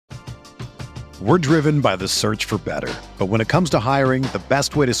We're driven by the search for better. But when it comes to hiring, the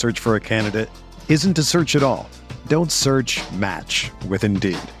best way to search for a candidate isn't to search at all. Don't search, match with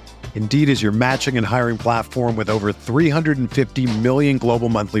Indeed. Indeed is your matching and hiring platform with over 350 million global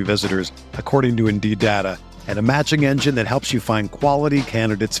monthly visitors, according to Indeed data, and a matching engine that helps you find quality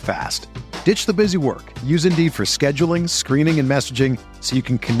candidates fast. Ditch the busy work. Use Indeed for scheduling, screening, and messaging so you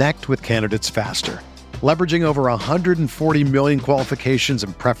can connect with candidates faster. Leveraging over 140 million qualifications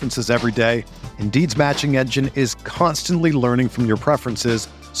and preferences every day, Indeed's matching engine is constantly learning from your preferences,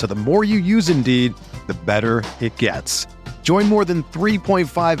 so the more you use Indeed, the better it gets. Join more than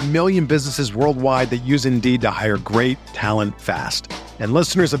 3.5 million businesses worldwide that use Indeed to hire great talent fast. And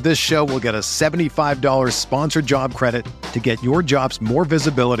listeners of this show will get a $75 sponsored job credit to get your jobs more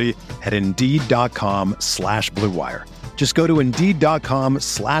visibility at Indeed.com/Blue Wire. Just go to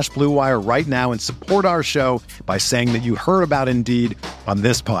Indeed.com/Blue Wire right now and support our show by saying that you heard about Indeed on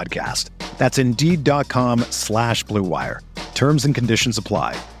this podcast. That's Indeed.com/Blue Wire. Terms and conditions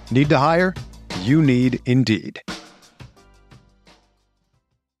apply. Need to hire? You need Indeed.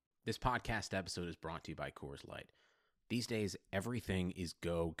 This podcast episode is brought to you by Coors Light. These days, everything is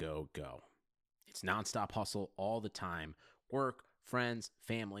go, go, go. It's nonstop hustle all the time. Work, friends,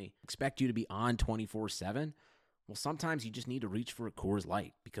 family, expect you to be on 24/7. Well, sometimes you just need to reach for a Coors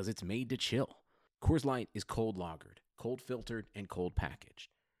Light because it's made to chill. Coors Light is cold lagered, cold filtered, and cold packaged.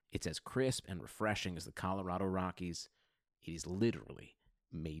 It's as crisp and refreshing as the Colorado Rockies. It is literally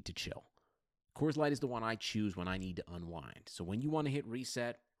made to chill. Coors Light is the one I choose when I need to unwind. So when you want to hit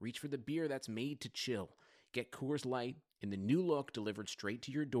reset, reach for the beer that's made to chill. Get Coors Light in the new look delivered straight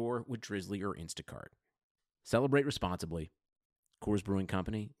to your door with Drizzly or Instacart. Celebrate responsibly. Coors Brewing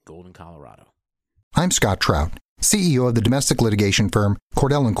Company, Golden, Colorado. I'm Scott Trout, CEO of the domestic litigation firm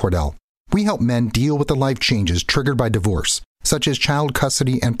Cordell & Cordell. We help men deal with the life changes triggered by divorce, such as child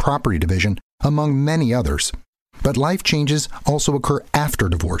custody and property division, among many others. But life changes also occur after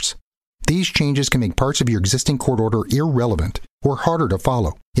divorce. These changes can make parts of your existing court order irrelevant or harder to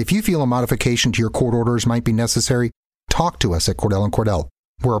follow. If you feel a modification to your court orders might be necessary, talk to us at Cordell & Cordell.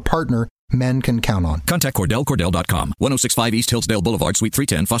 We're a partner men can count on. Contact CordellCordell.com, 1065 East Hillsdale Boulevard, Suite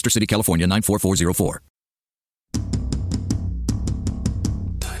 310, Foster City, California, 94404.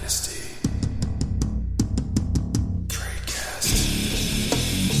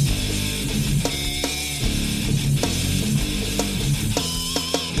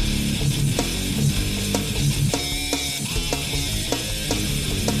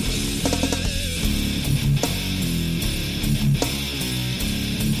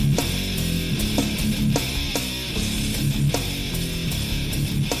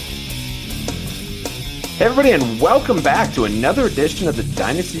 Hey everybody, and welcome back to another edition of the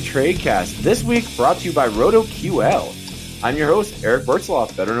Dynasty Tradecast. This week brought to you by RotoQL. I'm your host, Eric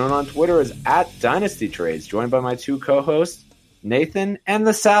Bertzloff, better known on Twitter as @DynastyTrades, joined by my two co-hosts, Nathan and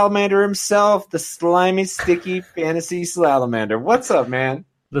the Salamander himself, the slimy, sticky fantasy salamander. What's up, man?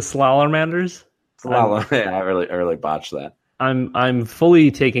 The Slalamanders? Yeah, I really botched that. I'm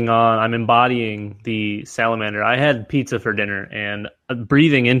fully I'm embodying the salamander. I had pizza for dinner, and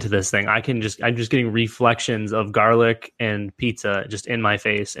breathing into this thing, I'm just getting reflections of garlic and pizza just in my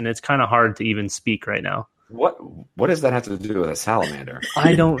face, and it's kind of hard to even speak right now. What does that have to do with a salamander?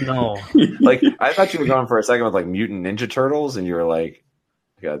 I don't know. Like, I thought you were going for a second with like Mutant Ninja Turtles, and you were like,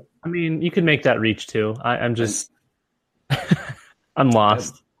 God. I mean, you could make that reach too. I'm just, I'm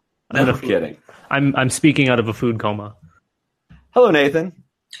lost. No kidding. I'm speaking out of a food coma. Hello, Nathan.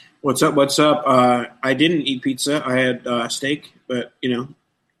 What's up? I didn't eat pizza. I had steak, but,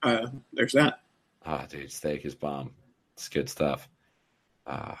 there's that. Ah, dude, steak is bomb. It's good stuff.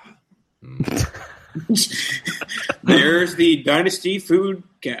 There's the Dynasty Food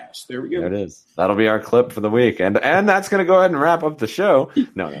Cast. There we go. There it is. That'll be our clip for the week. And that's going to go ahead and wrap up the show.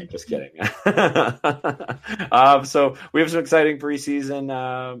 No, just kidding. So we have some exciting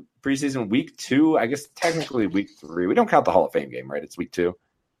preseason week 2. I guess technically week 3. We don't count the Hall of Fame game, right? It's week 2.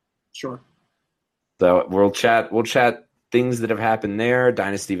 Sure. So we'll chat things that have happened there,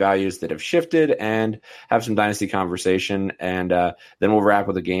 dynasty values that have shifted, and have some dynasty conversation. And then we'll wrap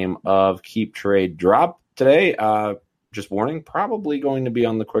with a game of Keep Trade Drop today. Just warning, probably going to be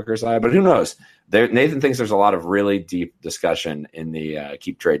on the quicker side, but who knows? Nathan thinks there's a lot of really deep discussion in the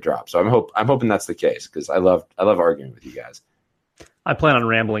Keep Trade Drop. So I'm hoping that's the case, because I love arguing with you guys. I plan on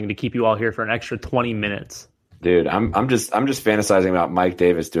rambling to keep you all here for an extra 20 minutes. Dude, I'm just fantasizing about Mike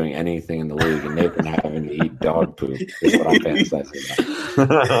Davis doing anything in the league and Nathan having to eat dog poop is what I'm fantasizing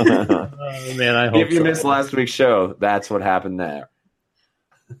about. Oh, man, I hope if you missed last week's show, that's what happened there.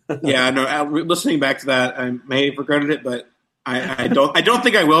 Yeah, no. Listening back to that, I may have regretted it, but I don't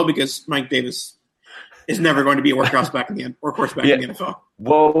think I will, because Mike Davis is never going to be a workhorse back in the NFL.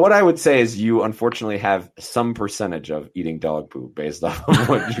 Well, what I would say is you unfortunately have some percentage of eating dog poop based off of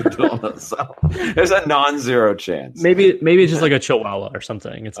what you told us. So there's a non-zero chance. Maybe it's just like a Chihuahua or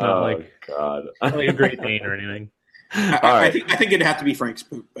something. It's not God. not like a Great Dane or anything. I think it'd have to be Frank's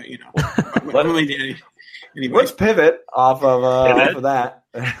poop, but Let's pivot off of that.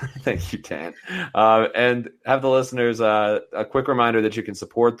 Thank you, Dan. And have the listeners a quick reminder that you can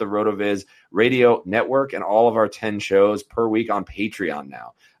support the RotoViz Radio Network and all of our 10 shows per week on Patreon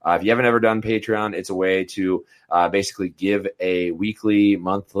now. If you haven't ever done Patreon, it's a way to basically give a weekly,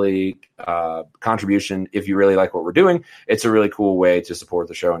 monthly contribution if you really like what we're doing. It's a really cool way to support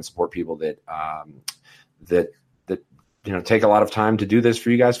the show and support people that take a lot of time to do this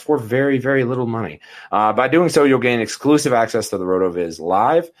for you guys for very, very little money. By doing so, you'll gain exclusive access to the RotoViz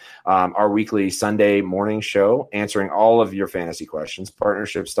Live, our weekly Sunday morning show, answering all of your fantasy questions.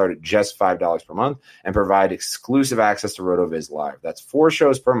 Partnerships start at just $5 per month and provide exclusive access to RotoViz Live. That's 4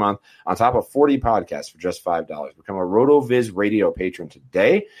 shows per month on top of 40 podcasts for just $5. Become a RotoViz Radio patron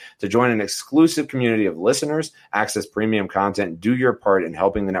today to join an exclusive community of listeners, access premium content, do your part in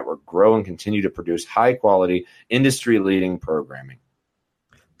helping the network grow and continue to produce high-quality, industry-leading programming.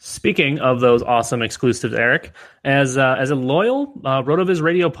 Speaking of those awesome exclusives, Eric, as a loyal RotoViz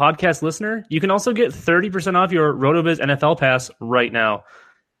Radio podcast listener, you can also get 30% off your RotoViz NFL Pass right now.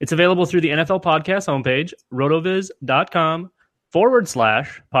 It's available through the NFL Podcast homepage,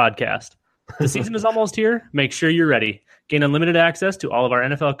 rotoviz.com/podcast. The season is almost here. Make sure you're ready. Gain unlimited access to all of our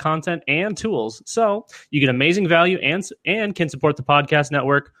NFL content and tools, so you get amazing value and can support the podcast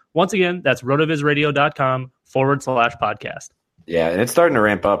network. Once again, that's rotovizradio.com/podcast. Yeah, and it's starting to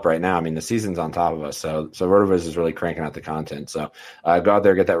ramp up right now. I mean, the season's on top of us, so RotoViz is really cranking out the content. So go out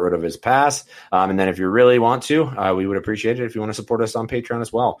there, get that RotoViz pass. And then if you really want to, we would appreciate it if you want to support us on Patreon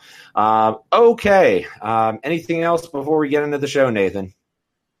as well. Okay. Anything else before we get into the show, Nathan?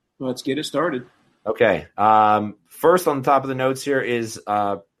 Let's get it started. Okay. First on the top of the notes here is,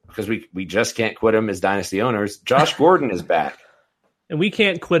 because we just can't quit him as Dynasty owners, Josh Gordon is back. And we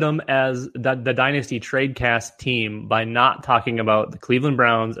can't quit them as the Dynasty Tradecast team by not talking about the Cleveland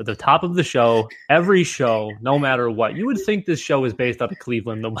Browns at the top of the show, every show, no matter what. You would think this show is based out of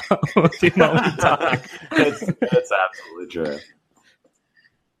Cleveland, no matter what we talk. That's absolutely true.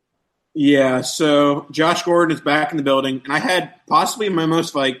 Yeah, so Josh Gordon is back in the building, and I had possibly my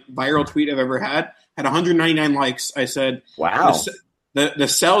most viral tweet I've ever had 199 likes. I said, "Wow." The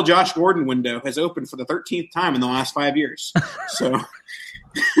sell Josh Gordon window has opened for the 13th time in the last 5 years. So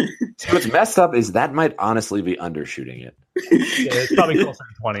what's messed up is that might honestly be undershooting it. Yeah, it's probably closer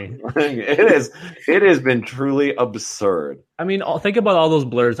to 20. It has been truly absurd. I mean, think about all those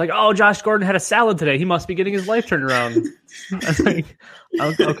blurs. Like, oh, Josh Gordon had a salad today. He must be getting his life turned around. I think,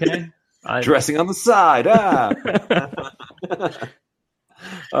 okay. Dressing on the side.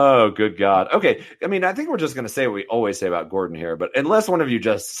 Oh, good God. Okay. I mean, I think we're just going to say what we always say about Gordon here, but unless one of you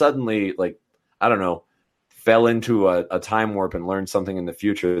just suddenly, fell into a time warp and learned something in the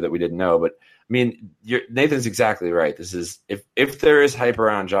future that we didn't know. But I mean, Nathan's exactly right. This is, if there is hype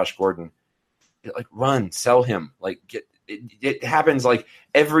around Josh Gordon, run, sell him. It happens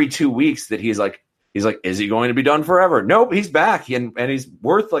every 2 weeks that he's like, is he going to be done forever? Nope, he's back. And he's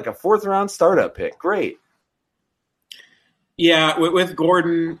worth a 4th round startup pick. Great. Yeah, with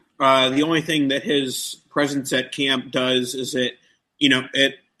Gordon, the only thing that his presence at camp does is it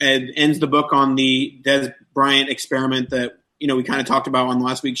ends the book on the Dez Bryant experiment that, we kind of talked about on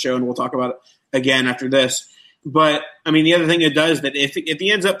last week's show, and we'll talk about it again after this. But, I mean, the other thing it does that if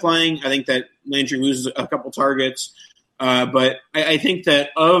he ends up playing, I think that Landry loses a couple targets. But I think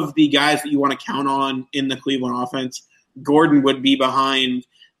that of the guys that you want to count on in the Cleveland offense, Gordon would be behind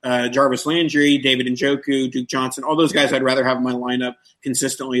Jarvis Landry, David Njoku, Duke Johnson, all those guys I'd rather have in my lineup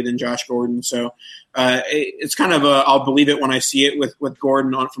consistently than Josh Gordon. So it's kind of I'll believe it when I see it with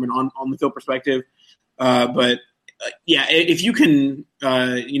Gordon from an on-the-field perspective. But if you can,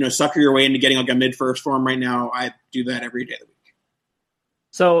 sucker your way into getting a mid-first for him right now, I do that every day of the week.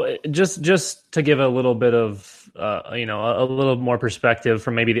 So just to give a little bit of, a little more perspective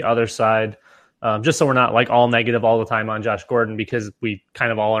from maybe the other side, just so we're not all negative all the time on Josh Gordon, because we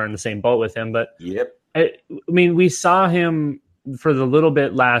kind of all are in the same boat with him. But yep. I mean, we saw him for the little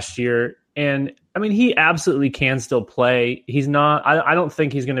bit last year, and I mean, he absolutely can still play. He's not, I don't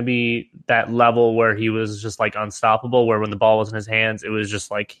think he's going to be that level where he was just unstoppable, where when the ball was in his hands, it was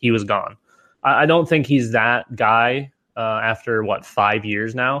just he was gone. I don't think he's that guy after 5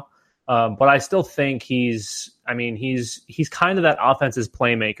 years now. But I still think he's kind of that offense's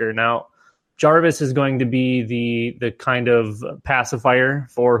playmaker. Now, Jarvis is going to be the kind of pacifier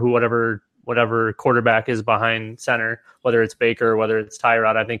for whatever quarterback is behind center, whether it's Baker, whether it's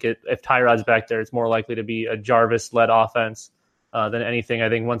Tyrod. I think if Tyrod's back there, it's more likely to be a Jarvis-led offense than anything. I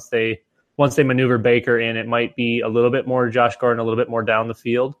think once they maneuver Baker in, it might be a little bit more Josh Gordon, a little bit more down the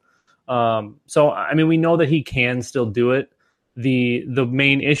field. So, I mean, we know that he can still do it. The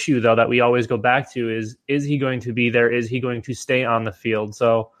main issue, though, that we always go back to is he going to be there? Is he going to stay on the field?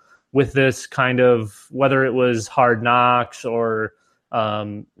 So with this kind of, whether it was Hard Knocks or,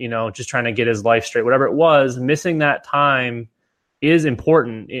 just trying to get his life straight, whatever it was, missing that time is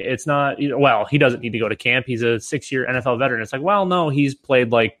important. It's not, he doesn't need to go to camp. He's a 6-year NFL veteran. It's like, well, no, he's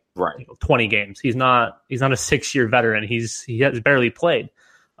played 20 games. He's not a 6-year veteran. He has barely played.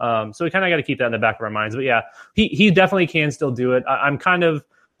 So we kind of got to keep that in the back of our minds. But yeah, he definitely can still do it. I'm kind of,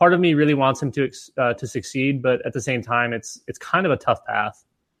 part of me really wants him to succeed, but at the same time, it's kind of a tough path.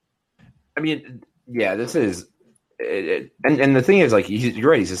 I mean, yeah, this is, and the thing is,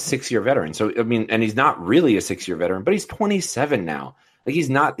 you're right, he's a 6-year veteran. So, I mean, and he's not really a 6-year veteran, but he's 27 now. He's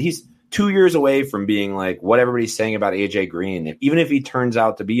 2 years away from being what everybody's saying about AJ Green. Even if he turns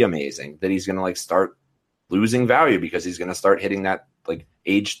out to be amazing, that he's going to start losing value because he's going to start hitting that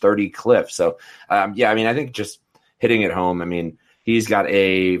age 30 cliff. So, I mean, I think just hitting it home. I mean, he's got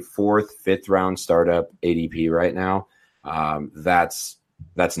a 4th, 5th round startup ADP right now.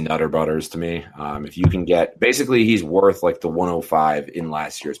 That's nutter butters to me. If you can get, basically he's worth the 105 in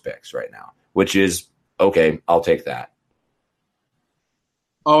last year's picks right now, which is okay. I'll take that.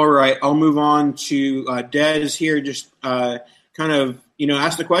 All right. I'll move on to Dez here. Just kind of,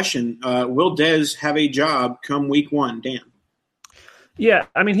 ask the question, will Dez have a job come week 1? Dan? Yeah,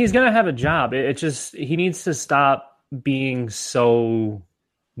 I mean, he's going to have a job. It just, he needs to stop being so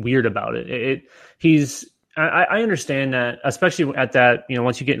weird about it. I understand that, especially at that,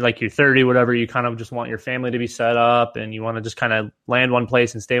 once you get you're 30, whatever, you kind of just want your family to be set up and you want to just kind of land one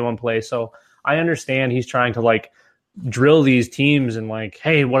place and stay one place. So I understand he's trying to drill these teams and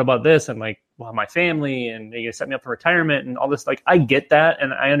hey, what about this? And my family, and you're going to set me up for retirement and all this. I get that.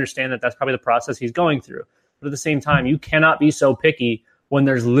 And I understand that that's probably the process he's going through. But at the same time, you cannot be so picky when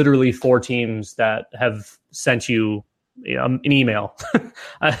there's literally 4 teams that have sent you an email,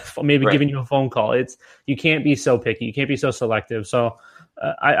 maybe right. Giving you a phone call. You can't be so picky. You can't be so selective. So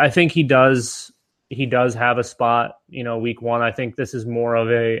I think he does have a spot, week 1. I think this is more of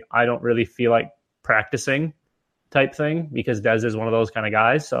I don't really feel like practicing type thing because Dez is one of those kind of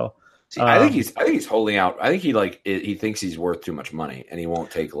guys. So I think he's holding out. I think he thinks he's worth too much money and he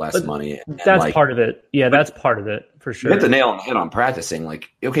won't take less money. That's part of it. Yeah, that's part of it for sure. You hit the nail on the head on practicing.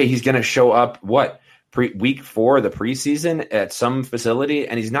 Okay, he's going to show up week 4 of the preseason at some facility,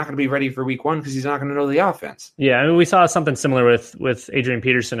 and he's not going to be ready for week 1 because he's not going to know the offense. Yeah, I mean, we saw something similar with Adrian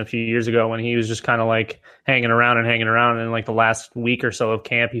Peterson a few years ago when he was just kind of hanging around, and the last week or so of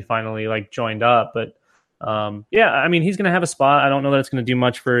camp, he finally joined up. But I mean, he's going to have a spot. I don't know that it's going to do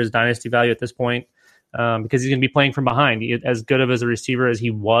much for his dynasty value at this point because he's going to be playing from behind. As good of as a receiver as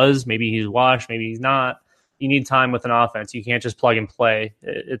he was, maybe he's washed, maybe he's not. You need time with an offense. You can't just plug and play.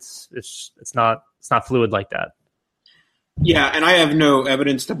 It's not fluid like that. Yeah, and I have no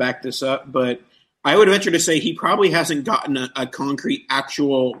evidence to back this up, but I would venture to say he probably hasn't gotten a concrete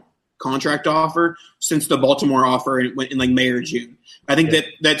actual contract offer since the Baltimore offer in May or June. I think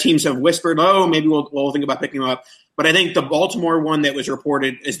that teams have whispered, maybe we'll think about picking him up. But I think the Baltimore one that was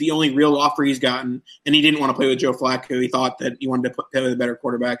reported is the only real offer he's gotten, and he didn't want to play with Joe Flacco. He thought that he wanted to play with a better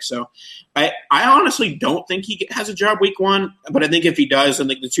quarterback. So I honestly don't think he has a job week 1, but I think if he does, I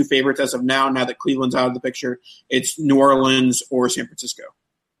think the 2 favorites as of now that Cleveland's out of the picture, it's New Orleans or San Francisco.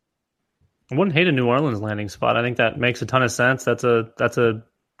 I wouldn't hate a New Orleans landing spot. I think that makes a ton of sense. That's a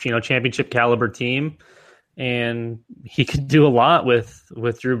championship caliber team. And he could do a lot with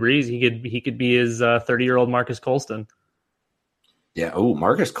Drew Brees. He could be his 30-year-old Marcus Colston. Yeah. Oh,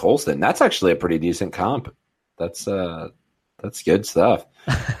 Marcus Colston. That's actually a pretty decent comp. That's good stuff.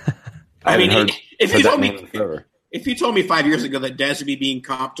 I mean, if you told me 5 years ago that Dez would be being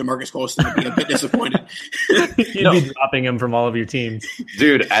comped to Marcus Colston, I'd be a bit disappointed. You'd be dropping him from all of your teams.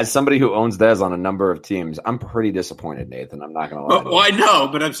 Dude, as somebody who owns Dez on a number of teams, I'm pretty disappointed, Nathan. I'm not going to lie. Well, I know,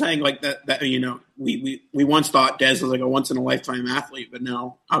 but I'm saying that we once thought Dez was a once-in-a-lifetime athlete, but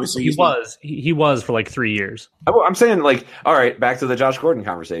now, obviously, he was for 3 years. I'm saying, all right, back to the Josh Gordon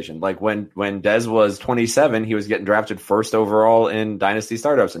conversation. When Dez was 27, he was getting drafted 1st overall in Dynasty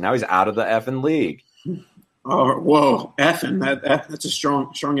startups, and now he's out of the effing league. Oh, whoa, effing that's a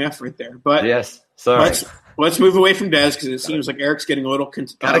strong F right there. But yes, sorry. Let's move away from Dez because it seems like Eric's getting a little.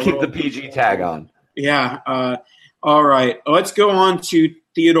 Gotta keep the PG tag on. Yeah. All right. Let's go on to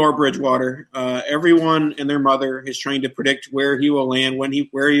Theodore Bridgewater. Everyone and their mother is trying to predict where he will land,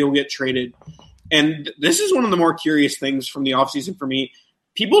 where he'll get traded. And this is one of the more curious things from the offseason for me.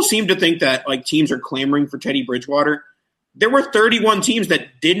 People seem to think that like teams are clamoring for Teddy Bridgewater. There were 31 teams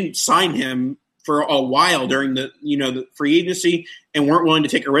that didn't sign him for a while during the free agency and weren't willing to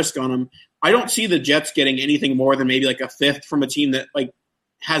take a risk on him. I don't see the Jets getting anything more than maybe like a fifth from a team that like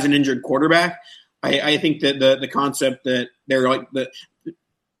has an injured quarterback. I think that the concept that they're like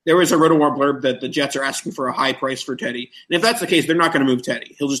there was a Roto-War blurb that the Jets are asking for a high price for Teddy. And if that's the case, they're not going to move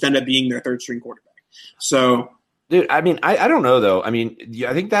Teddy. He'll just end up being their third string quarterback. So, dude, I mean, I don't know, though. I mean,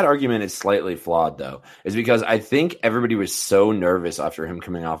 I think that argument is slightly flawed, though, is because I think everybody was so nervous after him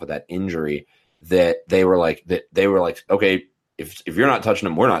coming off of that injury that they were like, okay, if you're not touching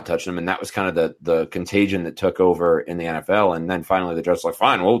him, we're not touching him. And that was kind of the contagion that took over in the NFL. And then finally the Jets were like,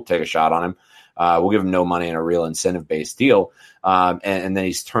 fine, we'll take a shot on him. We'll give him no money in a real incentive-based deal. And then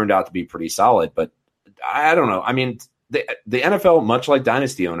he's turned out to be pretty solid. But I don't know. I mean, the NFL, much like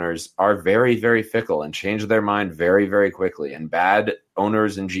dynasty owners, are very, very fickle and change their mind very, very quickly. And bad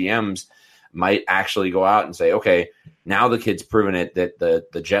owners and GMs might actually go out and say, okay, now the kid's proven it that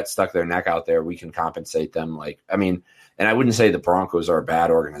the Jets stuck their neck out there. We can compensate them. And I wouldn't say the Broncos are a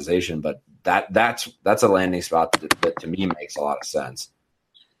bad organization, but that's a landing spot that to me makes a lot of sense.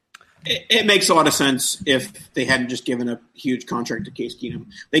 It makes a lot of sense if they hadn't just given a huge contract to Case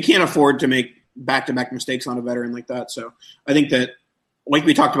Keenum. They can't afford to make back-to-back mistakes on a veteran like that. So I think that, like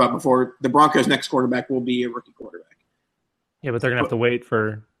we talked about before, the Broncos' next quarterback will be a rookie quarterback. Yeah, but they're going to have to wait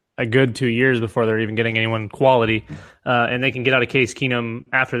for a good 2 years before they're even getting anyone quality. And they can get out of Case Keenum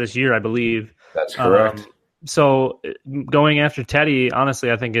after this year, I believe. That's correct. So going after Teddy,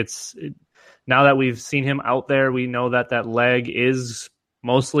 honestly, I think now that we've seen him out there, we know that leg is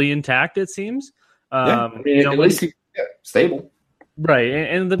mostly intact, it seems. At least he's stable. Right.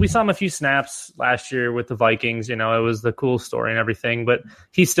 And we saw him a few snaps last year with the Vikings. It was the cool story and everything, but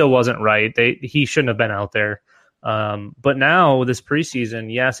he still wasn't right. He shouldn't have been out there. But now this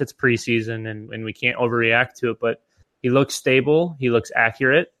preseason, yes, it's preseason and we can't overreact to it, but he looks stable. He looks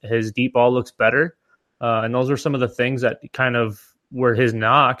accurate. His deep ball looks better. And those were some of the things that kind of were his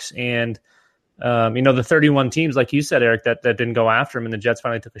knocks. And, the 31 teams, like you said, Eric, that didn't go after him and the Jets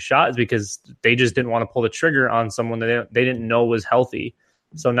finally took a shot is because they just didn't want to pull the trigger on someone that they didn't know was healthy.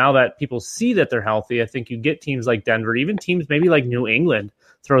 So now that people see that they're healthy, I think you get teams like Denver, even teams maybe like New England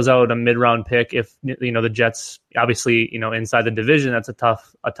throws out a mid-round pick. If, the Jets, obviously, inside the division, that's a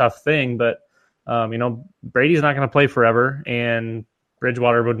tough thing. But, Brady's not going to play forever and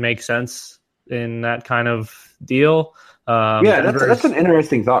Bridgewater would make sense in that kind of deal. That's an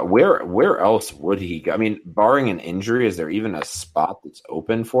interesting thought. Where else would he go? I mean, barring an injury, is there even a spot that's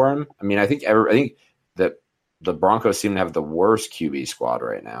open for him? I mean, I think that the Broncos seem to have the worst QB squad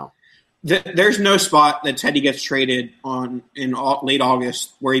right now. There's no spot that Teddy gets traded on in late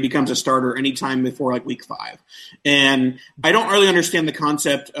August where he becomes a starter anytime before like week 5. And I don't really understand the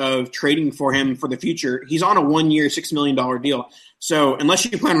concept of trading for him for the future. He's on a 1-year, $6 million deal. So unless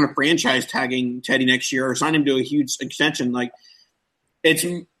you plan on franchise tagging Teddy next year or sign him to a huge extension, like it's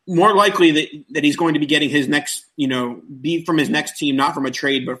more likely that he's going to be getting his next, be from his next team, not from a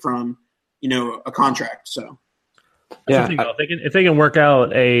trade, but from, a contract. So. Yeah, if they can work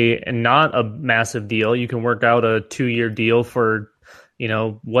out not a massive deal, you can work out a 2-year deal for,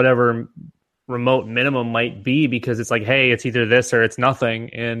 whatever remote minimum might be, because it's like, hey, it's either this or it's nothing.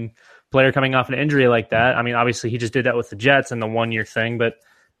 And player coming off an injury like that, I mean, obviously he just did that with the Jets and the 1-year thing, but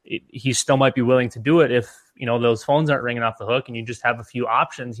he still might be willing to do it if, those phones aren't ringing off the hook and you just have a few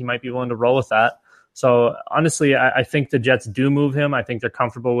options. He might be willing to roll with that. So honestly, I think the Jets do move him. I think they're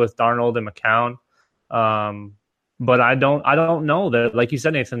comfortable with Darnold and McCown. But I don't know that, like you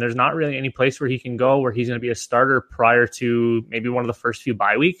said, Nathan, there's not really any place where he can go where he's going to be a starter prior to maybe one of the first few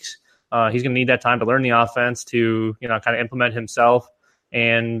bye weeks. He's going to need that time to learn the offense, to, kind of implement himself.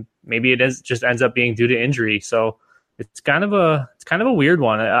 And maybe just ends up being due to injury. So it's kind of a weird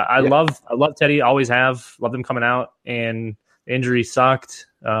one. I love Teddy, always have loved him coming out, and the injury sucked.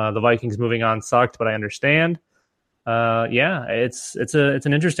 The Vikings moving on sucked, but I understand. It's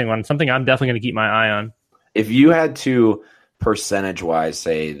an interesting one. Something I'm definitely going to keep my eye on. If you had to percentage-wise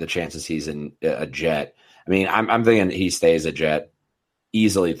say the chances he's a Jet, I mean, I'm thinking he stays a Jet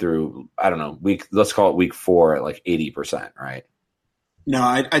easily through, I don't know, let's call it week 4 at like 80%, right? No,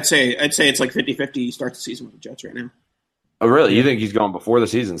 I'd say it's like 50-50. He starts the season with the Jets right now. Oh, really? You think he's going before the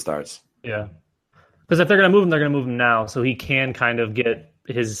season starts? Yeah. Because if they're going to move him, they're going to move him now, so he can kind of get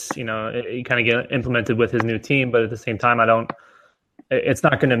his, he kind of get implemented with his new team. But at the same time, it's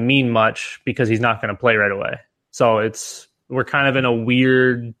not going to mean much because he's not going to play right away. So it's we're kind of in a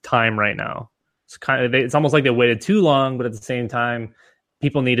weird time right now. It's almost like they waited too long, but at the same time,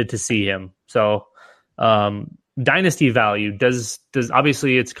 people needed to see him. So dynasty value does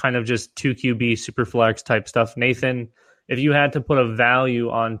obviously it's kind of just 2 QB super flex type stuff. Nathan, if you had to put a value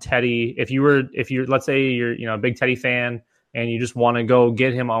on Teddy, if you're let's say you're a big Teddy fan and you just want to go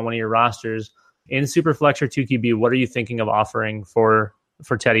get him on one of your rosters in super flex or 2 QB, what are you thinking of offering for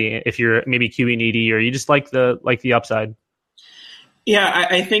Teddy if you're maybe QB needy or you just like the upside? Yeah,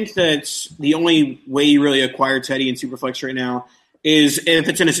 I think that the only way you really acquire Teddy in Superflex right now is if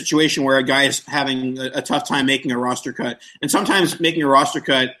it's in a situation where a guy is having a tough time making a roster cut. And sometimes making a roster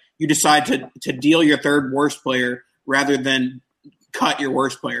cut, you decide to deal your third worst player rather than cut your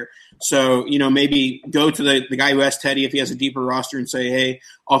worst player. So, maybe go to the guy who has Teddy if he has a deeper roster and say, hey,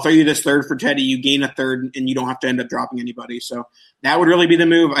 I'll throw you this third for Teddy. You gain a third and you don't have to end up dropping anybody. So that would really be the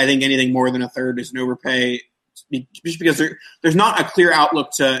move. I think anything more than a third is an overpay. Just because there's not a clear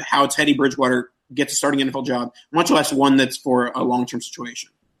outlook to how Teddy Bridgewater gets a starting NFL job, much less one that's for a long-term situation.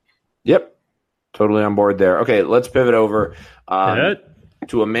 Yep. Totally on board there. Okay, let's pivot over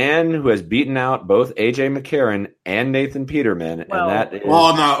to a man who has beaten out both A.J. McCarron and Nathan Peterman, and that is...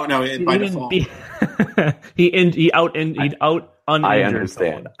 Well, no, by default. He uninjured.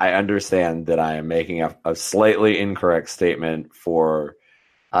 I understand that I am making a slightly incorrect statement for...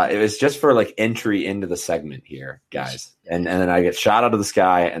 it was just for entry into the segment here, guys. And then I get shot out of the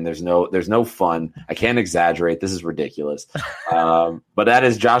sky and there's no fun. I can't exaggerate. This is ridiculous. But that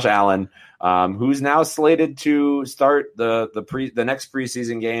is Josh Allen, who's now slated to start the next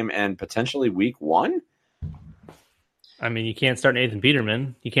preseason game and potentially week 1. I mean, you can't start Nathan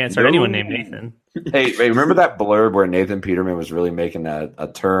Peterman. You can't start anyone named Nathan. Hey, remember that blurb where Nathan Peterman was really making a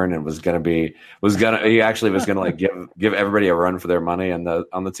turn and was gonna give everybody a run for their money on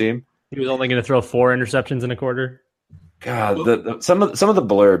the team? He was only going to throw 4 interceptions in a quarter. God, some of the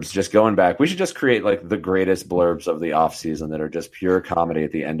blurbs just going back. We should just create the greatest blurbs of the offseason that are just pure comedy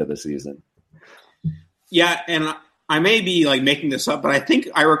at the end of the season. Yeah, and I may be making this up, but I think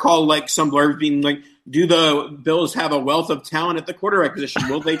I recall some blurbs being do the Bills have a wealth of talent at the quarterback position?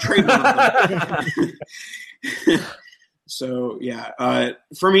 Will they trade one of them? So, yeah.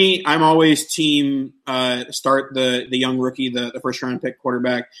 For me, I'm always team start the young rookie, the first-round pick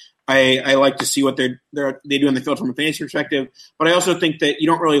quarterback. I like to see what they do in the field from a fantasy perspective, but I also think that you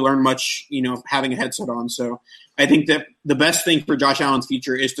don't really learn much, having a headset on. So I think that the best thing for Josh Allen's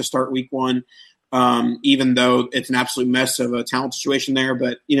future is to start week 1. Even though it's an absolute mess of a talent situation there.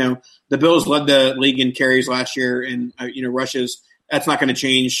 But, the Bills led the league in carries last year and, rushes. That's not going to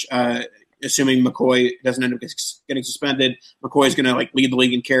change, assuming McCoy doesn't end up getting suspended. McCoy is going to, lead the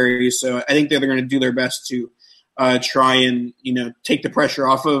league in carries. So I think they're going to do their best to try and, take the pressure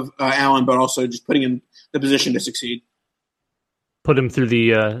off of Allen, but also just putting him in the position to succeed. Put him through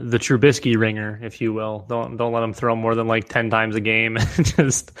the Trubisky ringer, if you will. Don't let him throw more than 10 times a game and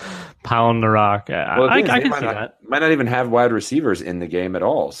just pound the rock. I can see that. Might not even have wide receivers in the game at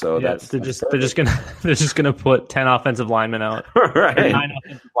all. So they're just gonna put 10 offensive linemen out, right? 9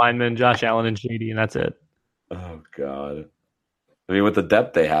 offensive linemen, Josh Allen and Shady, and that's it. Oh God! I mean, with the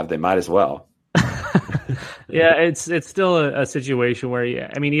depth they have, they might as well. Yeah, it's still a situation where,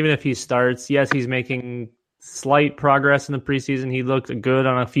 even if he starts, yes, he's making slight progress in the preseason. He looked good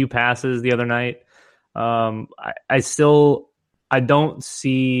on a few passes the other night. I don't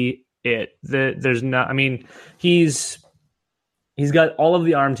see it. There's not. I mean, he's got all of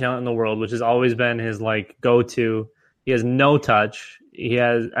the arm talent in the world, which has always been his go-to. He has no touch. He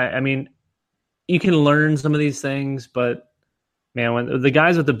has. I mean, you can learn some of these things, but man, when the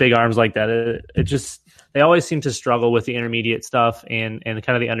guys with the big arms like that, it just they always seem to struggle with the intermediate stuff and kind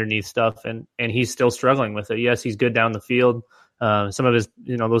of the underneath stuff, and he's still struggling with it. Yes, he's good down the field. Some of his,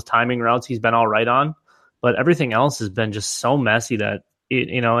 those timing routes he's been all right on, but everything else has been just so messy that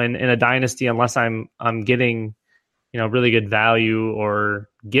in a dynasty, unless I'm getting, really good value or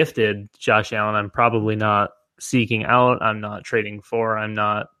gifted Josh Allen, I'm probably not seeking out. I'm not trading for. I'm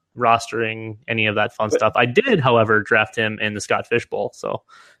not rostering any of that fun stuff. I did, however, draft him in the Scott Fish Bowl, so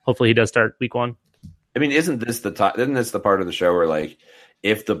hopefully he does start week 1. I mean, isn't this the part of the show where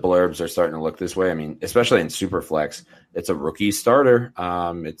if the blurbs are starting to look this way? I mean, especially in Superflex, it's a rookie starter.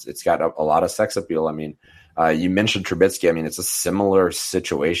 It's got a lot of sex appeal. I mean, you mentioned Trubisky. I mean, it's a similar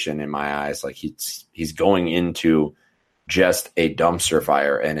situation in my eyes. He's going into just a dumpster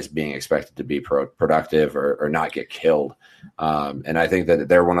fire and is being expected to be productive or not get killed. And I think that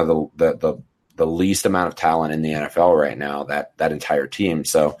they're one of the the least amount of talent in the NFL right now, that entire team.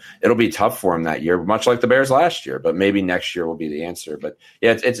 So it'll be tough for him that year, much like the Bears last year, but maybe next year will be the answer. But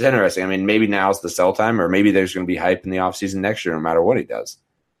yeah, it's interesting. I mean, maybe now's the sell time, or maybe there's going to be hype in the offseason next year, no matter what he does.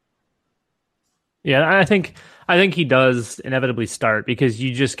 Yeah, I think he does inevitably start, because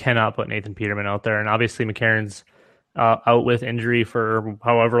you just cannot put Nathan Peterman out there. And obviously McCarron's out with injury for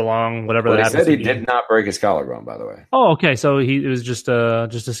however long, whatever that happens. He said he did not break his collarbone, by the way. Oh, okay. So it was just a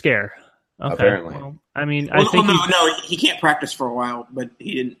scare. Okay. Apparently. Well, I mean, I think he can't practice for a while, but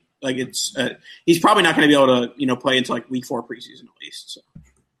he didn't. Like, it's he's probably not going to be able to play until like week 4 preseason at least. So.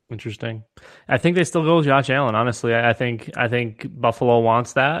 Interesting. I think they still go with Josh Allen. Honestly, I think Buffalo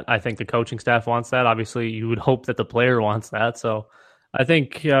wants that. I think the coaching staff wants that. Obviously, you would hope that the player wants that. So, I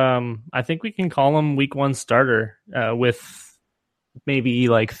think we can call him week 1 starter with maybe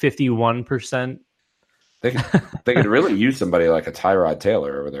like 51%. They could really use somebody like a Tyrod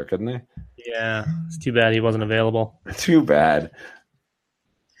Taylor over there, couldn't they? Yeah, it's too bad he wasn't available. Too bad.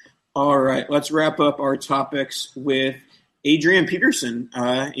 All right, let's wrap up our topics with Adrian Peterson.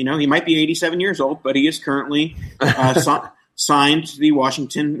 He might be 87 years old, but he is currently signed to the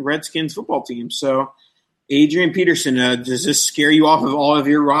Washington Redskins football team. So, Adrian Peterson, does this scare you off of all of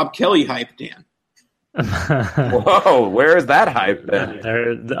your Rob Kelly hype, Dan? Whoa, where is that hype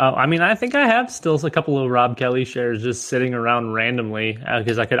then? I mean, I think I have still a couple of Rob Kelly shares just sitting around randomly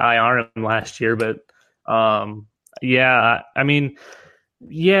because I could IR him last year. But, he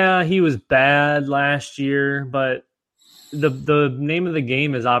was bad last year, but the name of the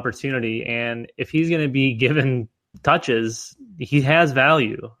game is opportunity. And if he's going to be given touches, he has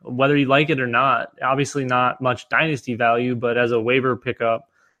value, whether you like it or not. Obviously not much dynasty value, but as a waiver pickup,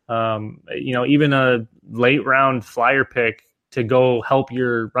 even a late round flyer pick to go help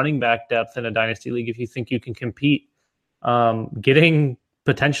your running back depth in a dynasty league, if you think you can compete, getting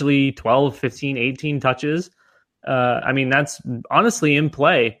potentially 12, 15, 18 touches. That's honestly in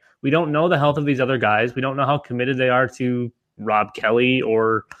play. We don't know the health of these other guys. We don't know how committed they are to Rob Kelly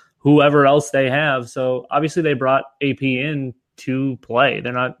or whoever else they have. So obviously they brought AP in to play.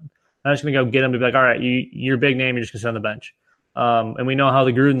 They're not just going to go get him to be like, all right, you're a big name. You're just going to sit on the bench. And we know how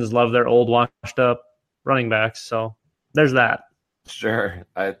the Grudens love their old washed up running backs. So there's that. Sure.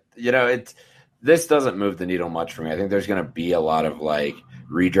 This doesn't move the needle much for me. I think there's going to be a lot of like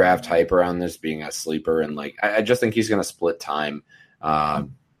redraft hype around this being a sleeper. And like, I just think he's going to split time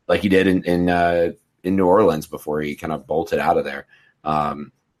like he did in New Orleans before he kind of bolted out of there.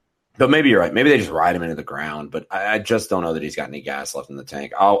 But maybe you're right. Maybe they just ride him into the ground, but I just don't know that he's got any gas left in the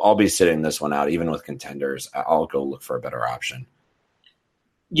tank. I'll be sitting this one out, even with contenders. I'll go look for a better option.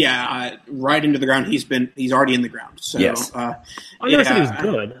 Yeah, right into the ground. He's already in the ground. So yes. I never said he was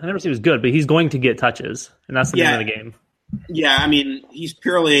good. I never said he was good, but he's going to get touches, and that's the name of the game. Yeah, I mean, he's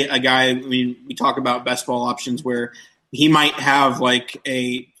purely a guy. I mean, we talk about best ball options where he might have like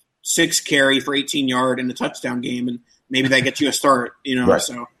a 6 carry for 18 yard in a touchdown game, and maybe that gets you a start. Right.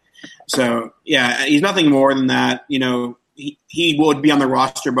 So yeah, he's nothing more than that. He would be on the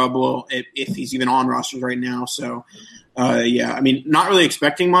roster bubble if he's even on rosters right now. So. I mean, not really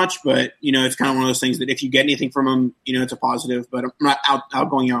expecting much, but, it's kind of one of those things that if you get anything from him, it's a positive, but I'm not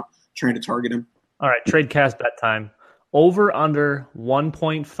going out trying to target him. All right, trade cast bet time. Over under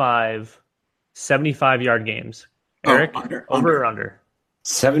 1.5 75-yard games. Eric, over or under?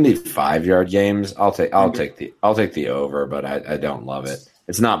 75-yard games. I'll take the over, but I don't love it.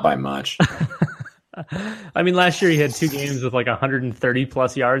 It's not by much. I mean, last year he had 2 games with like 130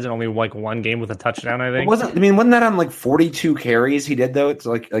 plus yards and only like 1 game with a touchdown, I think. Wasn't that on like 42 carries he did though? It's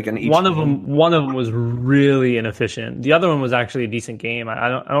like an each one of them was really inefficient. The other one was actually a decent game. I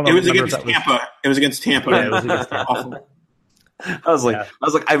don't know. It was against Tampa. It was against Tampa. Yeah, it was against Tampa. I was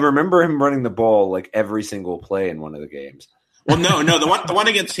like, I remember him running the ball like every single play in one of the games. Well, no, the one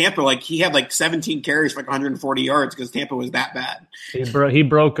against Tampa, like he had like 17 carries for like 140 yards because Tampa was that bad. He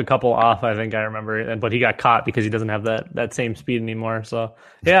broke a couple off, I think I remember, but he got caught because he doesn't have that same speed anymore. So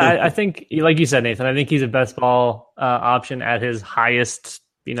yeah, I think like you said, Nathan, I think he's a best ball option at his highest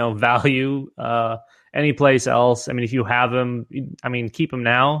value. Any place else, I mean, if you have him, I mean, keep him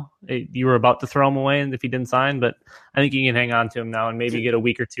now. You were about to throw him away if he didn't sign, but I think you can hang on to him now and maybe get a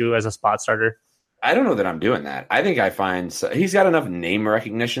week or 2 as a spot starter. I don't know that I'm doing that. I think he's got enough name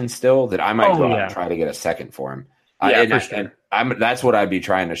recognition still that I might go out and try to get a second for him. Yeah, for sure. That's what I'd be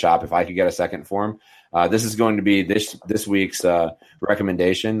trying to shop if I could get a second for him. This is going to be this week's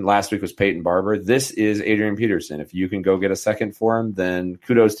recommendation. Last week was Peyton Barber. This is Adrian Peterson. If you can go get a second for him, then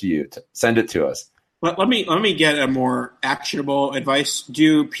kudos to you. Send it to us. Let me get a more actionable advice.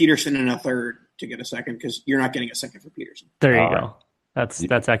 Do Peterson in a third to get a second because you're not getting a second for Peterson. There you go.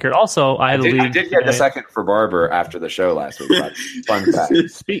 That's accurate. Also, I did get the second for Barber after the show last week. Fun fact.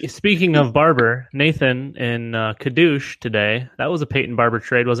 Speaking of Barber, Nathan in Kadoosh today. That was a Peyton Barber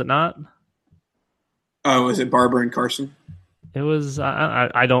trade, was it not? Was it Barber and Carson? It was.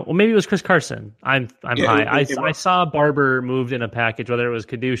 I don't. Well, maybe it was Chris Carson. I'm high. I saw Barber moved in a package, whether it was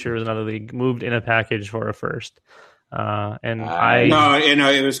Kadoosh or it was another league, moved in a package for a first. No,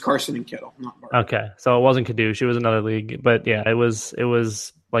 it was Carson and Kittle, not Barber. Okay, so it wasn't Kadoosh; it was another league. But yeah, it was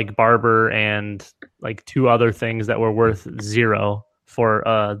like Barber and like two other things that were worth $0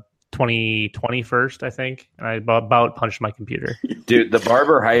 for 2020 first, I think. And I about punched my computer. Dude, the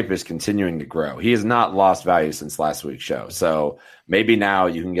Barber hype is continuing to grow. He has not lost value since last week's show, so maybe now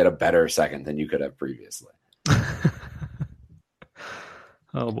you can get a better second than you could have previously.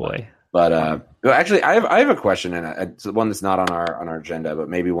 Oh boy. But actually, I have a question, and it's one that's not on our agenda, but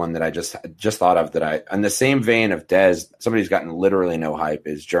maybe one that I just thought of. In the same vein of Dez, somebody who's gotten literally no hype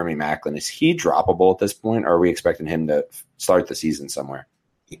is Jeremy Maclin. Is he droppable at this point, or are we expecting him to start the season somewhere?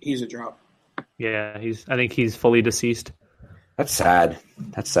 He's a drop. Yeah, I think he's fully deceased. That's sad.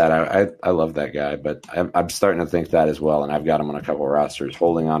 I love that guy, but I'm starting to think that as well, and I've got him on a couple of rosters,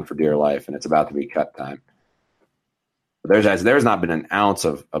 holding on for dear life, and it's about to be cut time. There's not been an ounce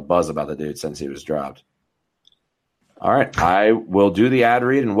of a buzz about the dude since he was dropped. All right, I will do the ad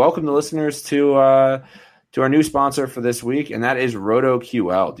read and welcome the listeners to our new sponsor for this week, and that is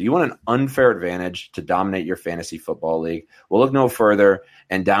RotoQL. Do you want an unfair advantage to dominate your fantasy football league? Well, look no further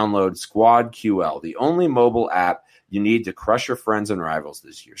and download SquadQL, the only mobile app you need to crush your friends and rivals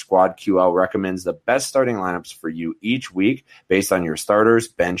this year. SquadQL recommends the best starting lineups for you each week based on your starters,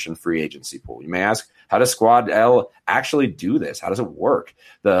 bench, and free agency pool. You may ask, how does SquadL actually do this? How does it work?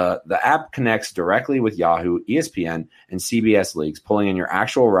 The app connects directly with Yahoo, ESPN, and CBS leagues, pulling in your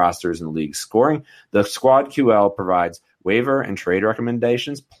actual rosters and league scoring. The SquadQL provides waiver and trade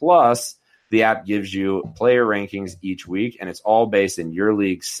recommendations, plus the app gives you player rankings each week, and it's all based in your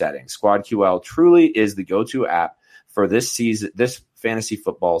league settings. SquadQL truly is the go-to app for this fantasy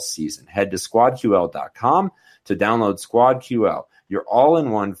football season. Head to squadql.com to download SquadQL, your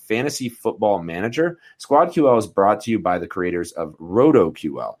all-in-one fantasy football manager. SquadQL is brought to you by the creators of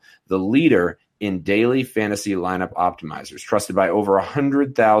RotoQL, the leader in daily fantasy lineup optimizers, trusted by over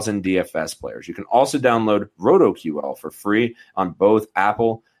 100,000 DFS players. You can also download RotoQL for free on both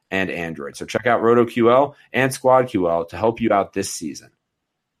Apple and Android. So check out RotoQL and SquadQL to help you out this season.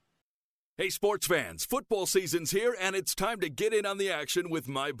 Hey, sports fans, football season's here, and it's time to get in on the action with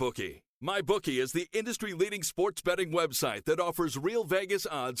MyBookie. MyBookie is the industry-leading sports betting website that offers real Vegas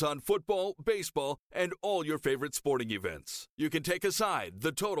odds on football, baseball, and all your favorite sporting events. You can take a side,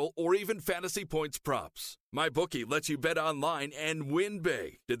 the total, or even fantasy points props. MyBookie lets you bet online and win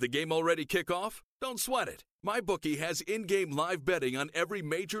big. Did the game already kick off? Don't sweat it. MyBookie has in-game live betting on every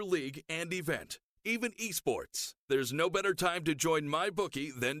major league and event, even esports. There's no better time to join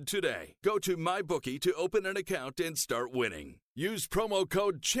MyBookie than today. Go to MyBookie to open an account and start winning. Use promo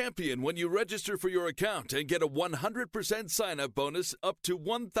code CHAMPION when you register for your account and get a 100% sign-up bonus up to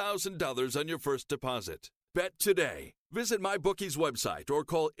 $1,000 on your first deposit. Bet today. Visit MyBookie's website or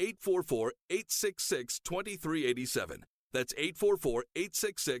call 844-866-2387. That's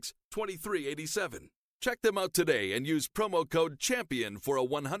 844-866-2387. Check them out today and use promo code CHAMPION for a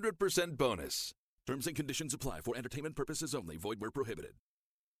 100% bonus. Terms and conditions apply for entertainment purposes only. Void where prohibited.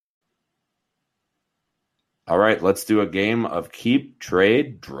 All right, let's do a game of Keep,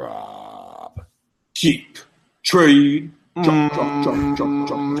 Trade, Drop. Keep, Trade,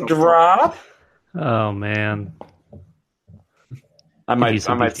 Drop. Oh, man. I might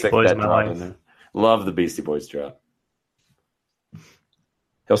stick that drop in there. Love the Beastie Boys drop.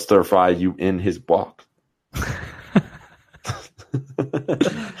 He'll stir fry you in his walk.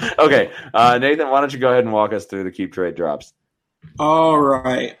 Okay, Nathan, why don't you go ahead and walk us through the Keep, Trade, Drops? All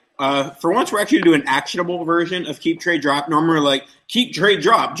right. For once, we're actually doing an actionable version of Keep, Trade, Drop. Normally, like Keep, Trade,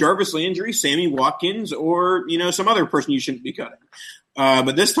 Drop, Jarvis Landry, Sammy Watkins, or some other person you shouldn't be cutting.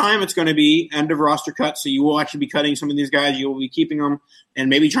 But this time, it's going to be end of roster cut. So you will actually be cutting some of these guys. You will be keeping them and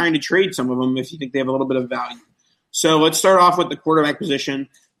maybe trying to trade some of them if you think they have a little bit of value. So let's start off with the quarterback position.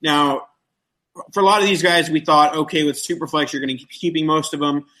 Now, for a lot of these guys, we thought, okay, with Superflex, you're going to be keeping most of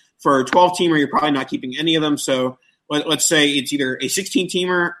them. For a 12-teamer, you're probably not keeping any of them. So let's say it's either a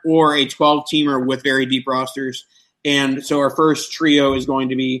 16-teamer or a 12-teamer with very deep rosters. And so our first trio is going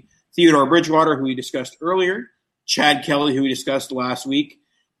to be Theodore Bridgewater, who we discussed earlier, Chad Kelly, who we discussed last week,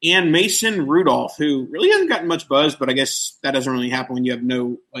 and Mason Rudolph, who really hasn't gotten much buzz, but I guess that doesn't really happen when you have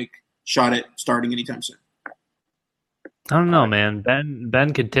no shot at starting anytime soon. I don't know, man.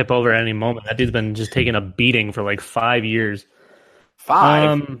 Ben could tip over at any moment. That dude's been just taking a beating for 5 years.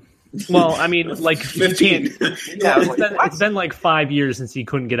 5. Well, I mean, like 15. It's been like 5 years since he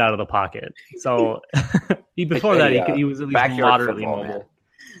couldn't get out of the pocket. So before that, he was at least moderately mobile. Man.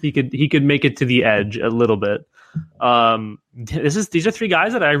 He could make it to the edge a little bit. These are three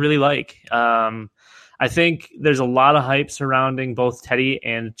guys that I really like. I think there's a lot of hype surrounding both Teddy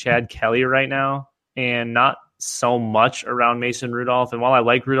and Chad Kelly right now, and not so much around Mason Rudolph. And while I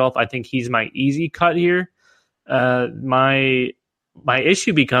like Rudolph, I think he's my easy cut here. My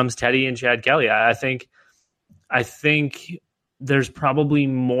issue becomes Teddy and Chad Kelly. I think there's probably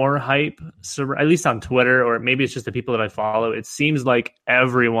more hype, at least on Twitter, or maybe it's just the people that I follow. It seems like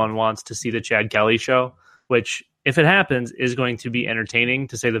everyone wants to see the Chad Kelly show, which, if it happens, is going to be entertaining,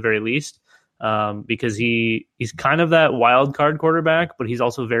 to say the very least, because he's kind of that wild card quarterback, but he's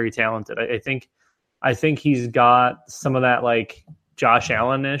also very talented. I think he's got some of that like Josh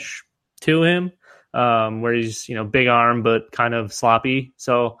Allen-ish to him, where he's, big arm but kind of sloppy.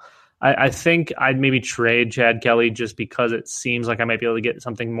 So I think I'd maybe trade Chad Kelly just because it seems like I might be able to get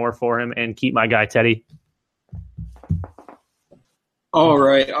something more for him and keep my guy Teddy. All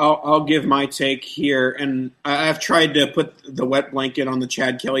right, I'll give my take here, and I've tried to put the wet blanket on the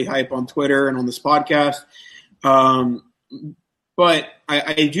Chad Kelly hype on Twitter and on this podcast. But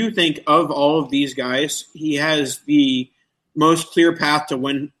I do think of all of these guys, he has the most clear path to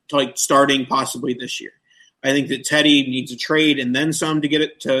win, to like starting possibly this year. I think that Teddy needs a trade and then some to get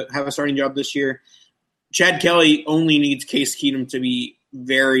it to have a starting job this year. Chad Kelly only needs Case Keenum to be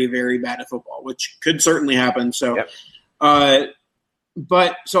very, very bad at football, which could certainly happen. So, yep. I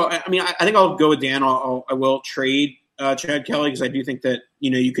think I'll go with Dan. I will trade Chad Kelly because I do think that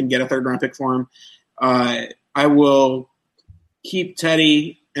you can get a 3rd round pick for him. I will keep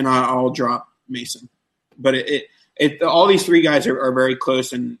Teddy and I'll drop Mason. But all these three guys are very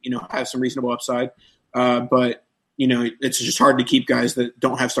close and have some reasonable upside. But it's just hard to keep guys that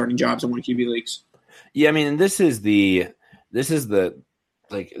don't have starting jobs and want QB leagues. Yeah, I mean, this is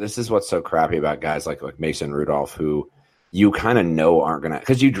what's so crappy about guys like Mason Rudolph, who you kind of know aren't gonna,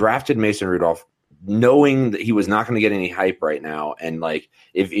 because you drafted Mason Rudolph knowing that he was not going to get any hype right now, and like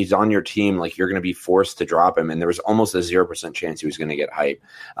if he's on your team, like you're going to be forced to drop him, and there was almost a 0% chance he was going to get hype.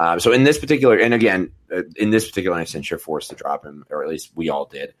 So in this particular instance, you're forced to drop him, or at least we all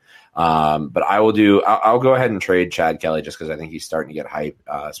did. But I'll go ahead and trade Chad Kelly just because I think he's starting to get hype,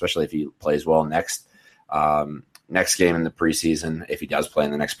 especially if he plays well next game in the preseason. If he does play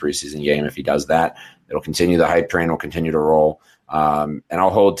in the next preseason game, if he does that, it'll continue, the hype train will continue to roll. And I'll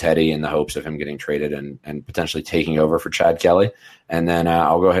hold Teddy in the hopes of him getting traded and potentially taking over for Chad Kelly. And then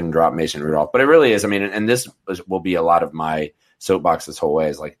I'll go ahead and drop Mason Rudolph. But it really is, I mean, and this will be a lot of my soapbox this whole way,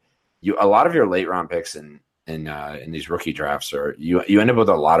 is like a lot of your late round picks in these rookie drafts are you end up with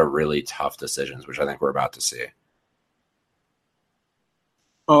a lot of really tough decisions, which I think we're about to see.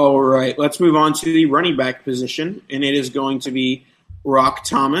 All right, let's move on to the running back position, and it is going to be Rock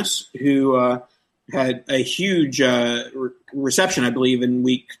Thomas, who had a huge reception, I believe, in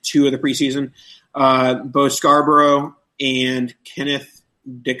week 2 of the preseason. Bo Scarborough and Kenneth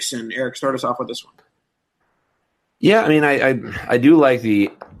Dixon. Eric, start us off with this one. Yeah, I mean, I do like he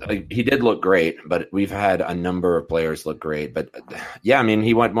did look great, but we've had a number of players look great. But yeah, I mean,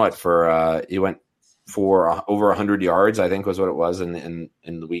 he went for over 100 yards, I think was what it was in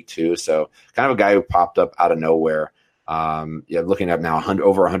the week 2. So kind of a guy who popped up out of nowhere. Looking up now,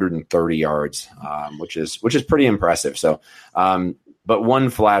 over 130 yards, which is pretty impressive. So, but one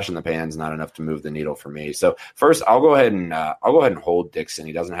flash in the pan is not enough to move the needle for me. So first, I'll go ahead and hold Dixon.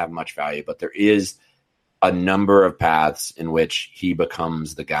 He doesn't have much value, but there is a number of paths in which he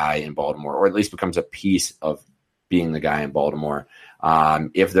becomes the guy in Baltimore, or at least becomes a piece of being the guy in Baltimore.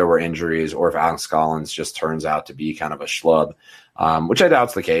 If there were injuries, or if Alex Collins just turns out to be kind of a schlub, which I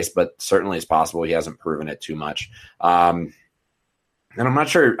doubt's the case, but certainly it's possible. He hasn't proven it too much. And I'm not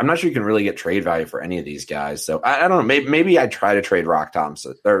sure you can really get trade value for any of these guys. So I don't know. Maybe I try to trade Rock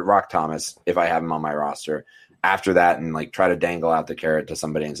Thomas if I have him on my roster after that, and like try to dangle out the carrot to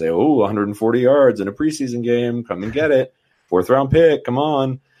somebody and say, oh, 140 yards in a preseason game. Come and get it. 4th round pick. Come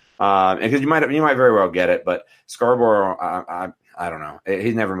on. Because you might very well get it, but Scarborough, I don't know.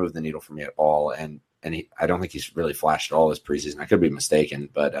 He's never moved the needle for me at all, and I don't think he's really flashed at all this preseason. I could be mistaken,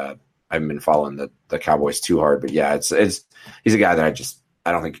 but I haven't been following the Cowboys too hard. But yeah, he's a guy that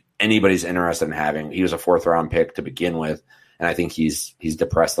I don't think anybody's interested in having. He was a 4th round pick to begin with, and I think he's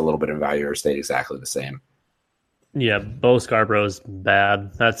depressed a little bit in value, or stayed exactly the same. Yeah, Bo Scarborough's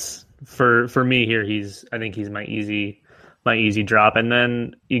bad. That's for me here. I think he's my easy drop. And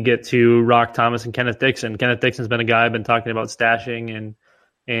then you get to Rock Thomas and Kenneth Dixon. Kenneth Dixon's been a guy I've been talking about stashing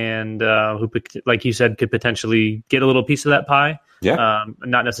and who, like you said, could potentially get a little piece of that pie. Yeah.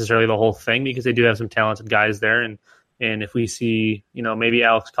 Not necessarily the whole thing, because they do have some talented guys there. And if we see, maybe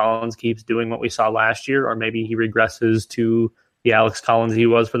Alex Collins keeps doing what we saw last year, or maybe he regresses to the Alex Collins he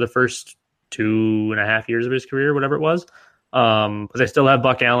was for the first 2.5 years of his career, whatever it was. But they still have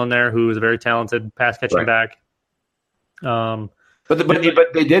Buck Allen there, who is a very talented pass catching back. But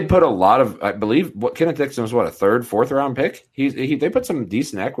they did put a lot of, I believe, what Kenneth Dixon was, a third, fourth round pick. They put some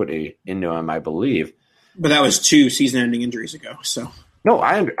decent equity into him, I believe. But that was 2 season-ending injuries ago. So no,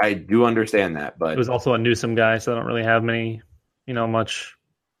 I do understand that, but it was also a Newsome guy, so I don't really have many, much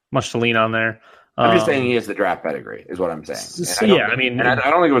to lean on there. I'm just saying he has the draft pedigree, is what I'm saying. I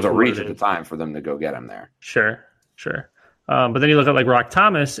don't think it was a reach at the time for them to go get him there. Sure. But then you look at like Rock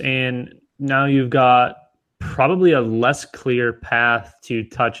Thomas, and now you've got probably a less clear path to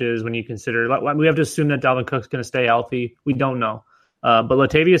touches when you consider. We have to assume that Dalvin Cook's going to stay healthy. We don't know. But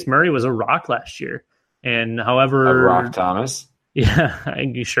Latavius Murray was a rock last year. And however, Rock Thomas. Yeah,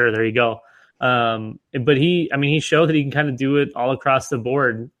 sure. There you go. But he showed that he can kind of do it all across the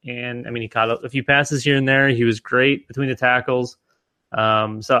board. And he caught a few passes here and there. He was great between the tackles.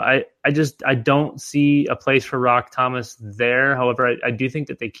 So I don't see a place for Rock Thomas there. However, I do think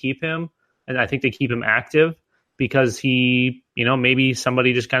that they keep him, and I think they keep him active because he, maybe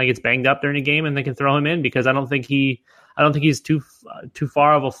somebody just kind of gets banged up during a game and they can throw him in, because I don't think he's too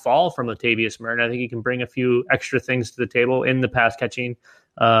far of a fall from Latavius Murray. I think he can bring a few extra things to the table in the pass catching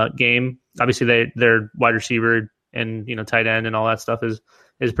game. Obviously, their wide receiver and tight end and all that stuff is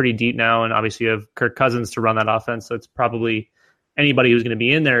pretty deep now, and obviously you have Kirk Cousins to run that offense. So it's probably anybody who's going to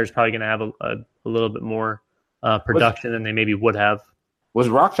be in there is probably going to have a little bit more production than they maybe would have. Was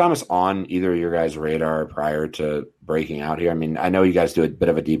Rock Thomas on either of your guys' radar prior to breaking out here? I know you guys do a bit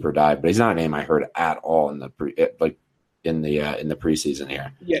of a deeper dive, but he's not a name I heard at all in the preseason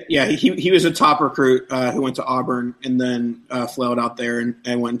here. Yeah. He was a top recruit who went to Auburn and then flailed out there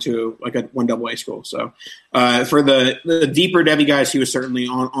and went to like a 1AA school. So for the deeper Devy guys, he was certainly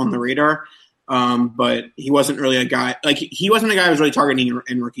on the radar. But he wasn't really a guy he wasn't a guy I was really targeting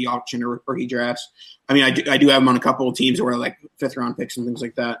in rookie auction or rookie drafts. I do have him on a couple of teams where like 5th round picks and things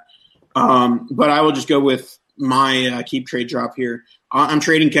like that. But I will just go with my keep trade drop here. I'm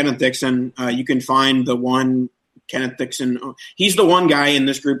trading Kenneth Dixon. You can find the one Kenneth Dixon. He's the one guy in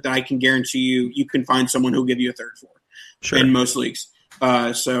this group that I can guarantee you can find someone who'll give you a third for in most leagues.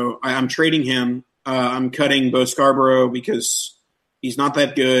 So I'm trading him. I'm cutting Bo Scarborough because he's not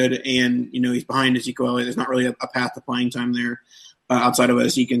that good, and he's behind Ezekiel Elliott. There's not really a path to playing time there outside of a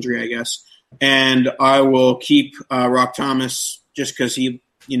Zeke injury, I guess. And I will keep Rock Thomas just because he,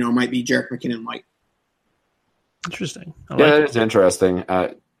 might be Jerick McKinnon light. Interesting. That is interesting.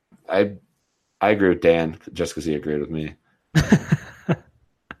 I agree with Dan just because he agreed with me.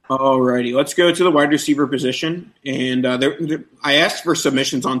 Alrighty, let's go to the wide receiver position. And I asked for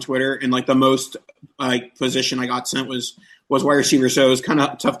submissions on Twitter, and like the most position I got sent was wide receiver. So it was kind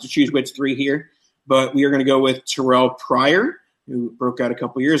of tough to choose which 3 here. But we are going to go with Terrell Pryor, who broke out a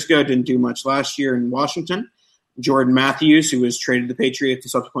couple years ago, didn't do much last year in Washington. Jordan Matthews, who was traded to the Patriots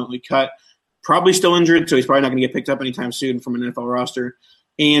and subsequently cut, probably still injured, so he's probably not going to get picked up anytime soon from an NFL roster.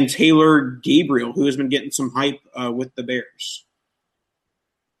 And Taylor Gabriel, who has been getting some hype with the Bears.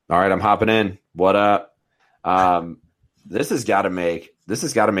 All right, I'm hopping in. What up? This has got to make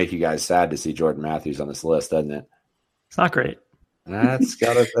you guys sad to see Jordan Matthews on this list, doesn't it? It's not great. That's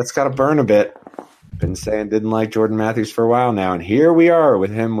gotta burn a bit. Been saying didn't like Jordan Matthews for a while now, and here we are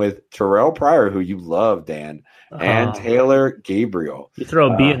with him with Terrell Pryor, who you love, Dan, and Taylor Gabriel. You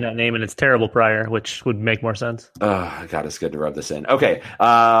throw a B in that name, and it's Terrible Pryor, which would make more sense. God, it's good to rub this in. Okay,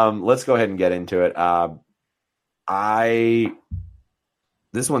 let's go ahead and get into it.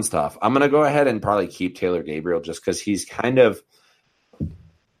 This one's tough. I'm gonna go ahead and probably keep Taylor Gabriel just because he's kind of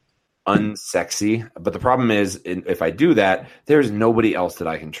unsexy, but the problem is if I do that, there's nobody else that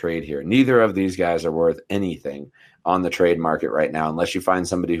I can trade here. Neither of these guys are worth anything on the trade market right now, unless you find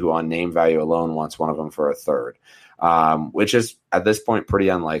somebody who on name value alone wants one of them for a third, which is at this point pretty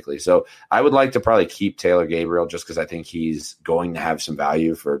unlikely. So I would like to probably keep Taylor Gabriel just because I think he's going to have some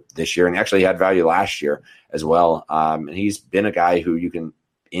value for this year, and actually he had value last year as well. And he's been a guy who you can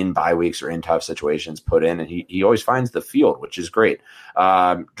in bye weeks or in tough situations put in, and he always finds the field, which is great.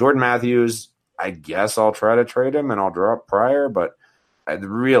 Jordan Matthews, I guess I'll try to trade him and I'll drop Pryor, but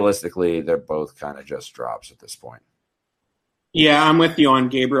realistically, they're both kind of just drops at this point. Yeah, I'm with you on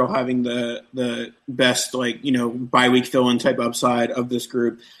Gabriel having the best bye week fill-in type upside of this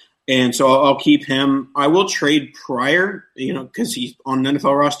group. And so I'll keep him. I will trade Pryor, because he's on an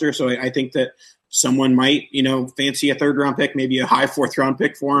NFL roster. So I think that someone might, fancy a 3rd round pick, maybe a high 4th round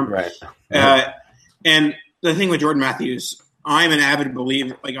pick for him. Right. And the thing with Jordan Matthews, I'm an avid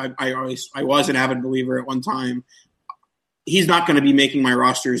believer. Like I was an avid believer at one time. He's not going to be making my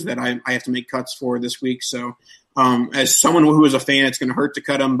rosters that I have to make cuts for this week. So as someone who is a fan, it's going to hurt to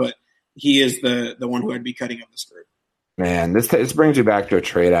cut him, but he is the one who I'd be cutting of this group. Man, this brings you back to a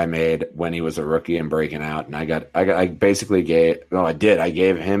trade I made when he was a rookie and breaking out, and I gave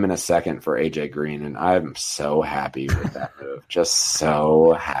him in a second for AJ Green, and I'm so happy with that move. Just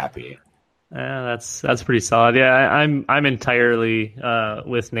so happy. Yeah, that's pretty solid. Yeah, I'm entirely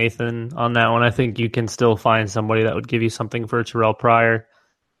with Nathan on that one. I think you can still find somebody that would give you something for Terrell Pryor.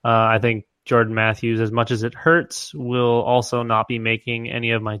 I think Jordan Matthews, as much as it hurts, will also not be making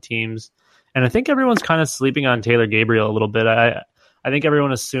any of my teams. And I think everyone's kind of sleeping on Taylor Gabriel a little bit. I think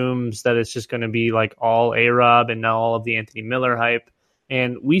everyone assumes that it's just going to be like all A-Rob and now all of the Anthony Miller hype.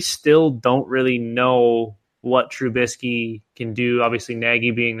 And we still don't really know what Trubisky can do. Obviously,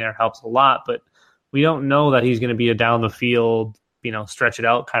 Nagy being there helps a lot, but we don't know that he's going to be a down the field, stretch it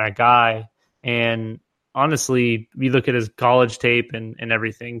out kind of guy. And honestly, we look at his college tape and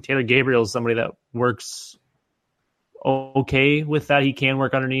everything. Taylor Gabriel is somebody that works okay with that. He can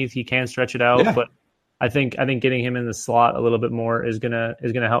work underneath. He can stretch it out, but I think getting him in the slot a little bit more is gonna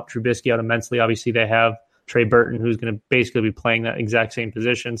help Trubisky out immensely. Obviously, they have Trey Burton, who's going to basically be playing that exact same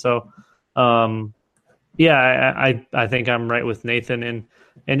position. So, I think I'm right with Nathan.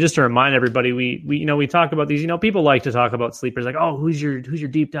 And just to remind everybody, we talk about these. People like to talk about sleepers, like, oh, who's your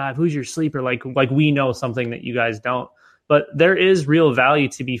deep dive, who's your sleeper, like we know something that you guys don't. But there is real value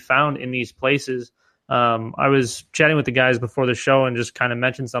to be found in these places. I was chatting with the guys before the show and just kind of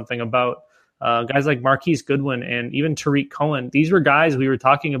mentioned something about guys like Marquise Goodwin and even Tariq Cohen. These were guys we were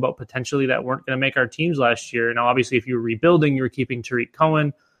talking about potentially that weren't going to make our teams last year. Now, obviously, if you were rebuilding, you were keeping Tariq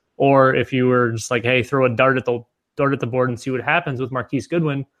Cohen, or if you were just like, hey, throw a dart at the board and see what happens with Marquise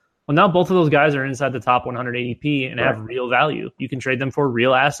Goodwin. Well, now both of those guys are inside the top 100 ADP and have real value. You can trade them for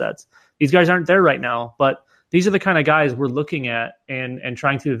real assets. These guys aren't there right now, but these are the kind of guys we're looking at and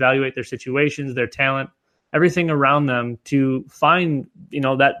trying to evaluate their situations, their talent, everything around them to find,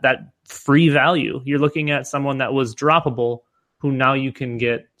 that free value. You're looking at someone that was droppable who now you can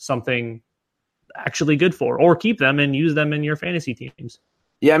get something actually good for, or keep them and use them in your fantasy teams.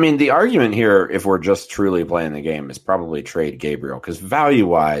 Yeah, I mean, the argument here, if we're just truly playing the game, is probably trade Gabriel, because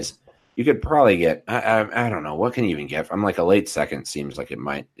value-wise, you could probably get, I don't know, what can you even get? I'm like a late second seems like it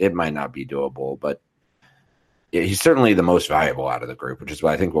might not be doable, but he's certainly the most valuable out of the group, which is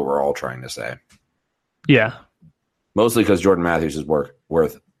what we're all trying to say. Yeah. Mostly because Jordan Matthews is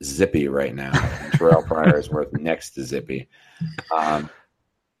worth zippy right now. Terrell Pryor is worth next to zippy.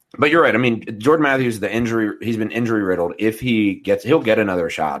 But you're right. I mean, Jordan Matthews, he's been injury riddled. If he'll get another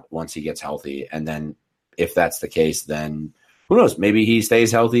shot once he gets healthy. And then if that's the case, then who knows? Maybe he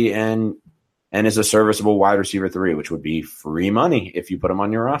stays healthy and is a serviceable wide receiver 3, which would be free money if you put him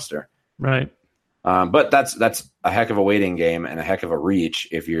on your roster. Right. But that's a heck of a waiting game and a heck of a reach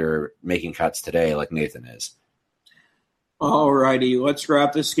if you're making cuts today like Nathan is. All righty, let's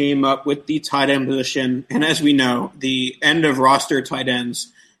wrap this game up with the tight end position. And as we know, the end of roster tight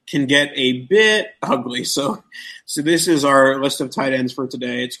ends can get a bit ugly. So this is our list of tight ends for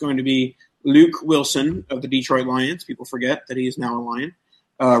today. It's going to be Luke Wilson of the Detroit Lions. People forget that he is now a Lion.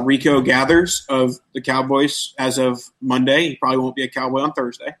 Rico Gathers of the Cowboys as of Monday. He probably won't be a Cowboy on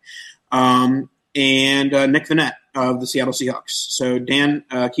Thursday. And Nick Vannett of the Seattle Seahawks. So, Dan,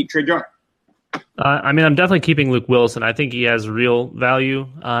 keep trade jar. I'm definitely keeping Luke Wilson. I think he has real value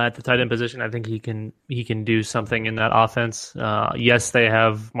at the tight end position. I think he can do something in that offense. Yes, they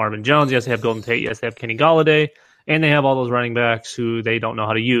have Marvin Jones. Yes, they have Golden Tate. Yes, they have Kenny Golladay. And they have all those running backs who they don't know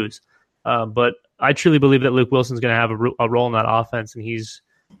how to use. But I truly believe that Luke Wilson's going to have a role in that offense, and he's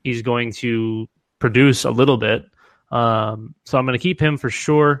going to produce a little bit. So I'm going to keep him for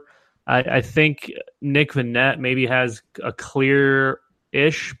sure. I think Nick Vannett maybe has a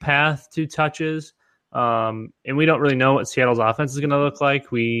clear-ish path to touches, and we don't really know what Seattle's offense is going to look like.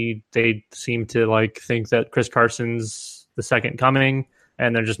 They seem to think that Chris Carson's the second coming,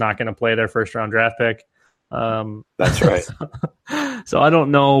 and they're just not going to play their first-round draft pick. That's right. So I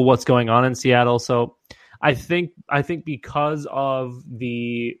don't know what's going on in Seattle. So I think because of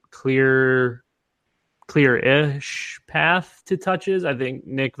the clear-ish path to touches, I think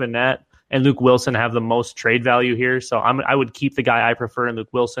Nick Vannett and Luke Wilson have the most trade value here. So I would keep the guy I prefer in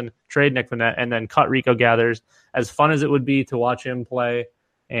Luke Wilson, trade Nick Vannett, and then cut Rico Gathers. As fun as it would be to watch him play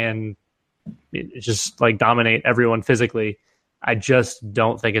and just dominate everyone physically, I just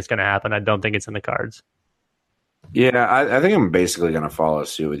don't think it's going to happen. I don't think it's in the cards. Yeah, I think I'm basically going to follow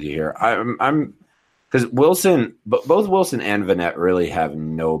suit with you here. I'm Because Wilson, both Wilson and Vanette really have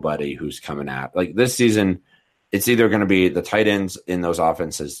nobody who's coming out. Like this season, it's either going to be the tight ends in those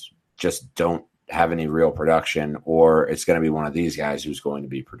offenses just don't have any real production, or it's going to be one of these guys who's going to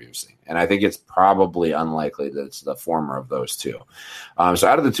be producing. And I think it's probably unlikely that it's the former of those two. So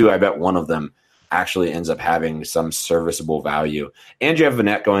out of the two, I bet one of them actually ends up having some serviceable value. And you have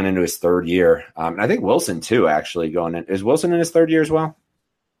Vanette going into his third year. And I think Wilson too, actually going in. Is Wilson in his third year as well?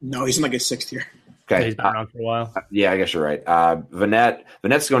 No, he's in like his 6th year. Okay. He's been around for a while. Yeah, I guess you're right.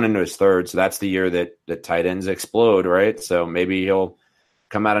 Vanette's going into his third, so that's the year that tight ends explode, right? So maybe he'll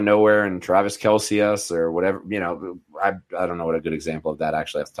come out of nowhere and Travis Kelce us or whatever. You know, I don't know what a good example of that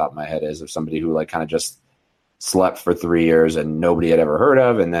actually off the top of my head is, of somebody who like kind of just slept for 3 years and nobody had ever heard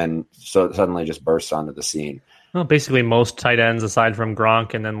of, and then so suddenly just bursts onto the scene. Well, basically most tight ends aside from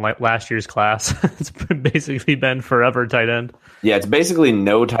Gronk and then like last year's class, it's basically been forever tight end. Yeah, it's basically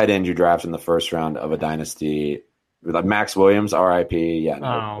no tight end you draft in the first round of a dynasty. Like Max Williams, RIP. Yeah. No.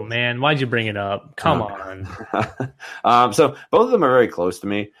 Oh man, why'd you bring it up? Come on. So both of them are very close to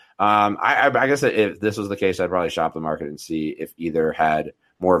me. I guess if this was the case, I'd probably shop the market and see if either had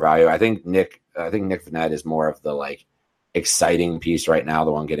more value. I think Nick Vanette is more of the like exciting piece right now,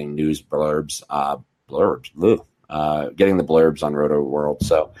 the one getting news blurbs, getting the blurbs on Roto World.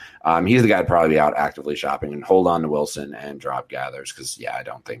 So he's the guy to probably be out actively shopping and hold on to Wilson and drop Gathers because, yeah, I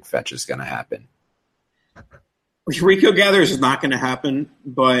don't think fetch is going to happen. Rico Gathers is not going to happen,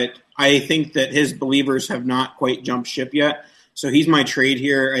 but I think that his believers have not quite jumped ship yet. So he's my trade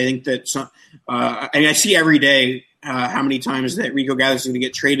here. I think that I see every day how many times that Rico Gathers is going to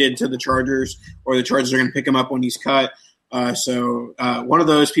get traded to the Chargers, or the Chargers are going to pick him up when he's cut. So one of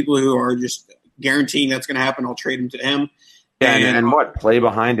those people who are just guaranteeing that's going to happen, I'll trade him to him. Yeah, and what, play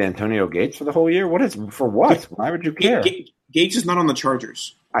behind Antonio Gates for the whole year? What is for what? Why would you care? Gates is not on the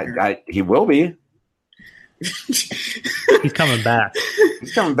Chargers. He will be. He's coming back.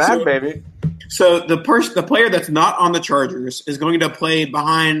 He's coming back, baby. So the player that's not on the Chargers is going to play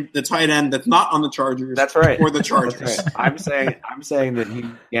behind the tight end that's not on the Chargers. That's right. For the Chargers. Right. I'm saying that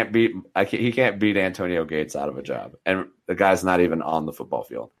he can't beat Antonio Gates out of a job, and the guy's not even on the football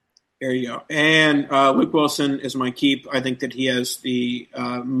field. There you go. And Luke Wilson is my keep. I think that he has the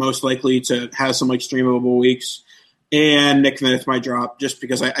most likely to have some like streamable weeks. And Nick Vanette's my drop, just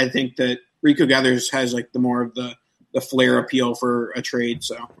because I think that Rico Gathers has like the more of the flair appeal for a trade.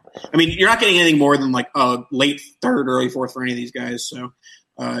 So, I mean, you're not getting anything more than like a late third, early fourth for any of these guys. So,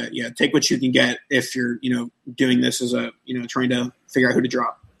 yeah, take what you can get if you're, doing this as a, trying to figure out who to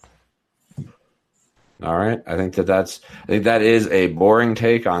drop. All right. I think that is a boring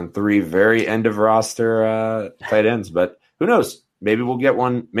take on 3 very end of roster tight ends, but who knows? Maybe we'll get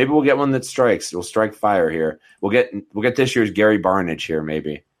one. Maybe we'll get one that strikes. We'll strike fire here. We'll get this year's Gary Barnidge here,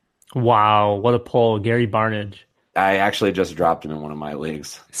 maybe. Wow, what a pull, Gary Barnidge. I actually just dropped him in one of my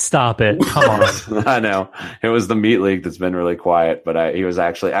leagues. Stop it. Come on. I know. It was the meat league that's been really quiet, but I was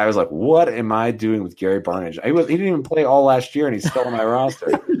like, what am I doing with Gary Barnidge? He didn't even play all last year, and he's still on my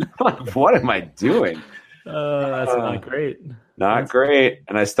roster. What am I doing? That's not great. Not great.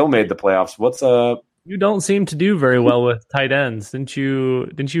 And I still made the playoffs. What's up? You don't seem to do very well with tight ends. Didn't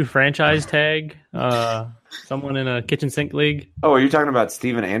you franchise tag someone in a kitchen sink league? Oh, are you talking about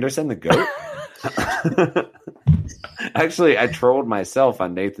Steven Anderson, the GOAT? Actually, I trolled myself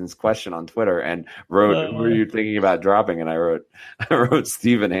on Nathan's question on Twitter and wrote, "Who are you thinking about dropping?" And I wrote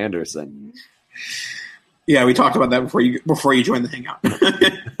Steven Anderson. Yeah, we talked about that before you joined the hangout.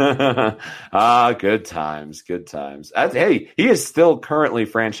 Good times. Hey, he is still currently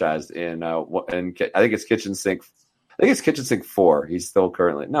franchised in I think it's Kitchen Sink. I think it's Kitchen Sink 4. He's still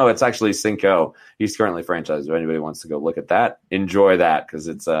currently. No, it's actually Cinco. He's currently franchised. If anybody wants to go look at that, enjoy that because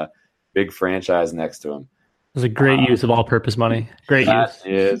it's a big franchise next to him. It was a great use of all-purpose money. Great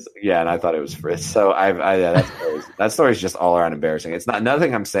use. And I thought it was free. So that story is just all around embarrassing. It's not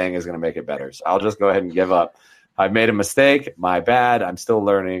nothing I'm saying is going to make it better. So I'll just go ahead and give up. I've made a mistake. My bad. I'm still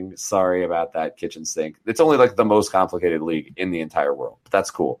learning. Sorry about that kitchen sink. It's only like the most complicated league in the entire world. But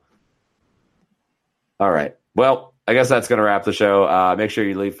that's cool. All right. Well, I guess that's going to wrap the show. Make sure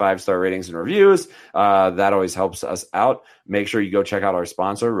you leave 5-star ratings and reviews. That always helps us out. Make sure you go check out our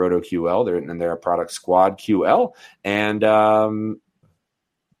sponsor, RotoQL. They're a product Squad QL. And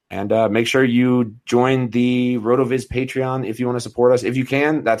make sure you join the RotoViz Patreon if you want to support us. If you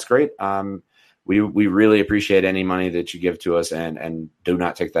can, that's great. We really appreciate any money that you give to us, and do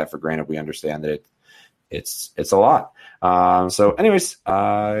not take that for granted. We understand that it's a lot. So anyways,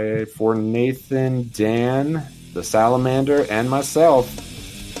 for Nathan, Dan, the Salamander, and myself,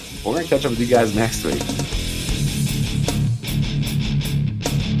 we're going to catch up with you guys next week.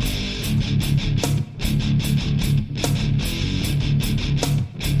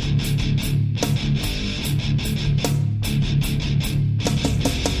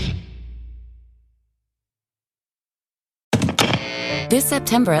 This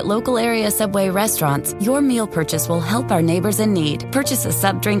September at local area Subway restaurants, your meal purchase will help our neighbors in need. Purchase a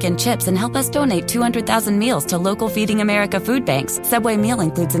sub, drink, and chips and help us donate 200,000 meals to local Feeding America food banks. Subway meal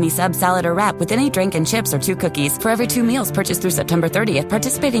includes any sub, salad, or wrap with any drink and chips or 2 cookies. For every 2 meals purchased through September 30th,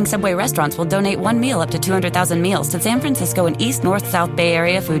 participating Subway restaurants will donate 1 meal up to 200,000 meals to San Francisco and East, North, South Bay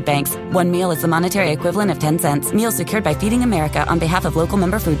Area food banks. 1 meal is the monetary equivalent of 10 cents. Meals secured by Feeding America on behalf of local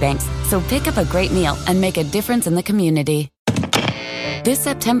member food banks. So pick up a great meal and make a difference in the community. This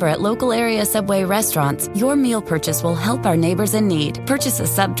September at local area Subway restaurants, your meal purchase will help our neighbors in need. Purchase a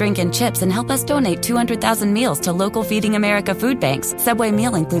sub, drink, and chips and help us donate 200,000 meals to local Feeding America food banks. Subway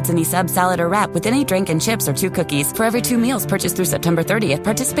meal includes any sub, salad, or wrap with any drink and chips or 2 cookies. For every 2 meals purchased through September 30th,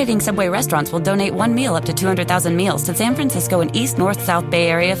 participating Subway restaurants will donate 1 meal up to 200,000 meals to San Francisco and East, North, South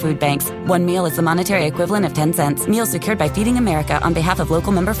Bay Area food banks. 1 meal is the monetary equivalent of 10 cents. Meals secured by Feeding America on behalf of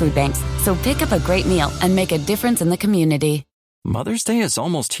local member food banks. So pick up a great meal and make a difference in the community. Mother's Day is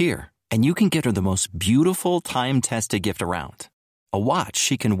almost here, and you can get her the most beautiful time-tested gift around. A watch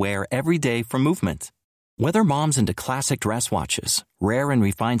she can wear every day from Movement. Whether mom's into classic dress watches, rare and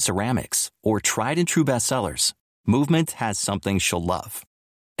refined ceramics, or tried-and-true bestsellers, Movement has something she'll love.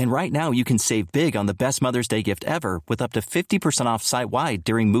 And right now you can save big on the best Mother's Day gift ever with up to 50% off site-wide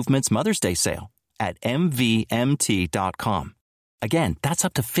during Movement's Mother's Day sale at MVMT.com. Again, that's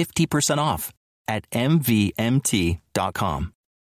up to 50% off at MVMT.com.